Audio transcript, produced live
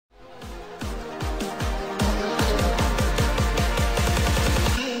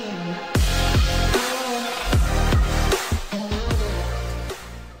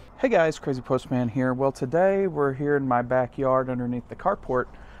guys, Crazy Postman here. Well, today we're here in my backyard underneath the carport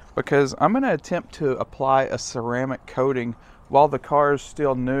because I'm going to attempt to apply a ceramic coating while the car is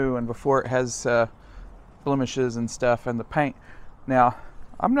still new and before it has blemishes and stuff in the paint. Now,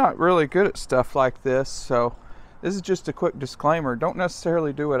 I'm not really good at stuff like this, so this is just a quick disclaimer. Don't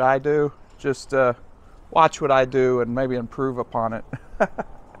necessarily do what I do, just watch what I do and maybe improve upon it.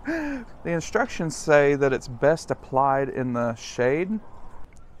 The instructions say that it's best applied in the shade.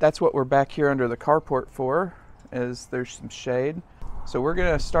 That's what we're back here under the carport for, is there's some shade. So we're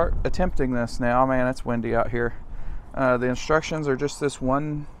gonna start attempting this now. Man, it's windy out here. The instructions are just this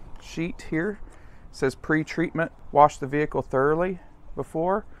one sheet here. It says pre-treatment, wash the vehicle thoroughly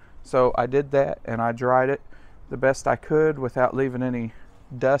before. So I did that and I dried it the best I could without leaving any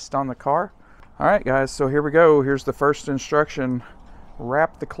dust on the car. All right guys, so here we go. Here's the first instruction.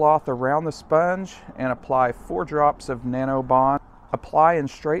 Wrap the cloth around the sponge and apply 4 drops of Nano Bond. Apply in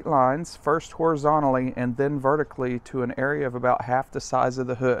straight lines, first horizontally and then vertically to an area of about half the size of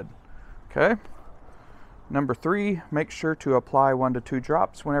the hood. Okay. Number 3, make sure to apply 1 to 2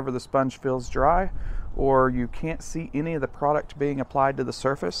 drops whenever the sponge feels dry or you can't see any of the product being applied to the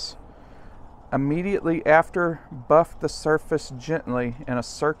surface. Immediately after, buff the surface gently in a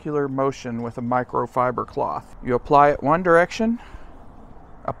circular motion with a microfiber cloth. You apply it one direction,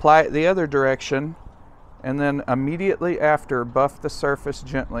 apply it the other direction, and then immediately after, buff the surface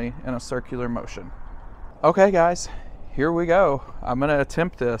gently in a circular motion. Okay guys, here we go. I'm gonna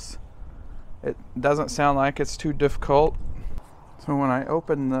attempt this. It doesn't sound like it's too difficult. So when I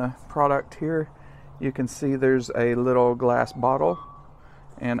open the product here, you can see there's a little glass bottle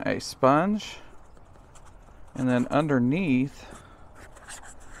and a sponge. And then underneath,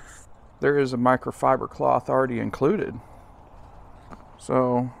 there is a microfiber cloth already included.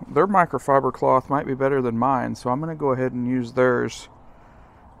 So their microfiber cloth might be better than mine, so I'm going to go ahead and use theirs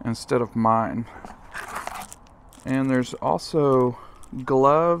instead of mine. And there's also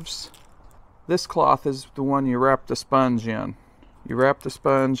gloves. This cloth is the one you wrap the sponge in. You wrap the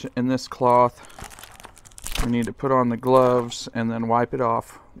sponge in this cloth. You need to put on the gloves and then wipe it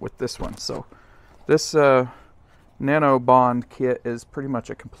off with this one. So this Nano Bond kit is pretty much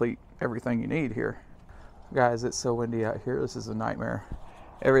a complete everything you need here. Guys, it's so windy out here. This is a nightmare.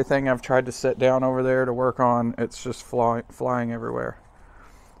 Everything I've tried to set down over there to work on, it's just flying everywhere.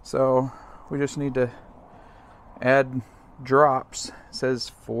 So we just need to add drops. It says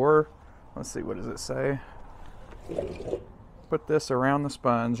 4. Let's see, what does it say? Put this around the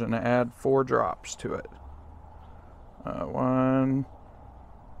sponge and add 4 drops to it. 1,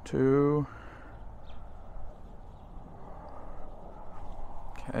 2.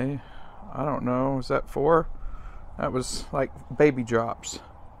 Okay. I don't know, is that 4? That was like baby drops.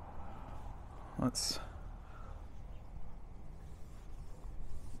 It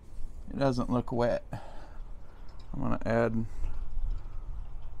doesn't look wet. I'm gonna add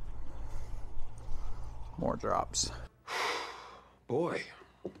more drops. Boy,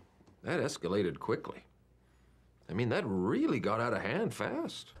 that escalated quickly. I mean, that really got out of hand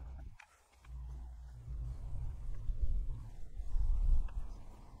fast.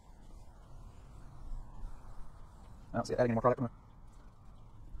 I don't see it adding any more product.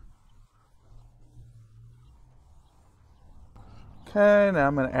 Okay, now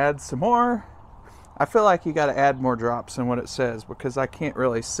I'm going to add some more. I feel like you got to add more drops than what it says because I can't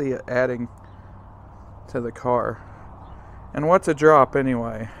really see it adding to the car. And what's a drop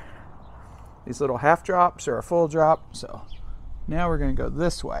anyway? These little half drops are a full drop. So now we're going to go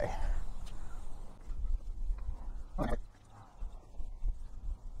this way.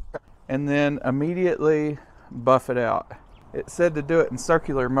 And then immediately buff it out. It said to do it in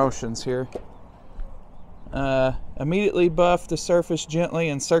circular motions here. Immediately buff the surface gently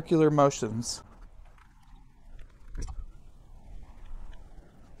in circular motions.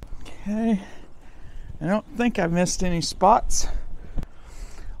 Okay, I don't think I missed any spots.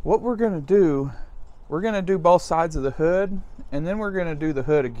 What we're gonna do both sides of the hood, and then we're gonna do the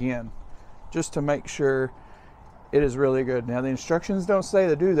hood again, just to make sure it is really good. Now the instructions don't say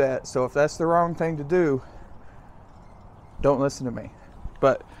to do that, so if that's the wrong thing to do, don't listen to me.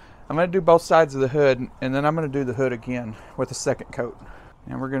 But I'm going to do both sides of the hood, and then I'm going to do the hood again with a second coat.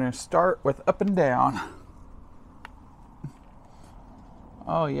 And we're going to start with up and down.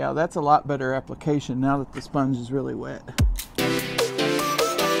 Oh yeah, that's a lot better application now that the sponge is really wet.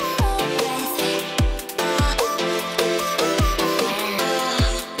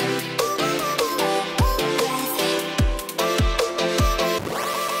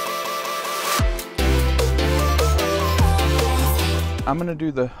 I'm going to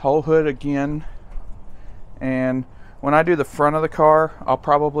do the whole hood again, and When I do the front of the car, I'll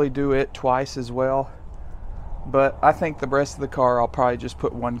probably do it twice as well. But I think the rest of the car, I'll probably just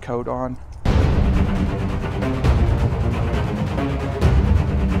put one coat on.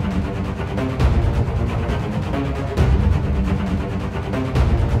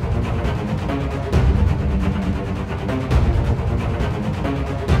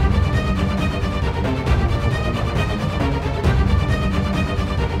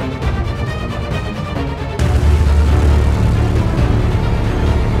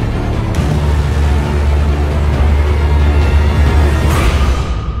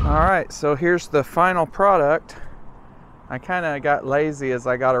 Alright, so here's the final product. I kind of got lazy as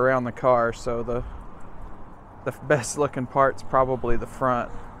I got around the car, so the best looking part's probably the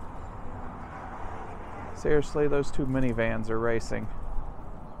front. Seriously, those two minivans are racing.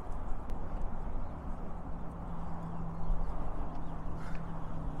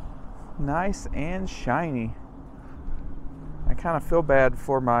 Nice and shiny. I kind of feel bad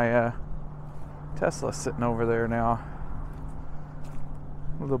for my Tesla sitting over there now.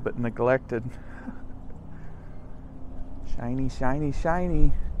 A little bit neglected. Shiny, shiny,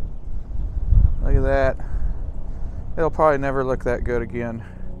 shiny. Look at that. It'll probably never look that good again.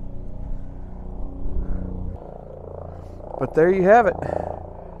 But there you have it.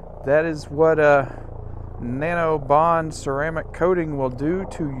 That is what nano bond ceramic coating will do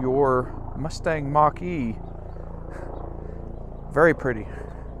to your Mustang Mach-E. Very pretty.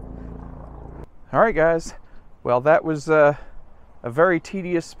 Alright guys, well that was a very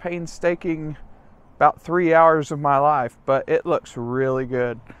tedious, painstaking, about 3 hours of my life, but it looks really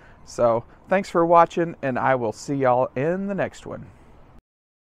good. So thanks for watching, and I will see y'all in the next one.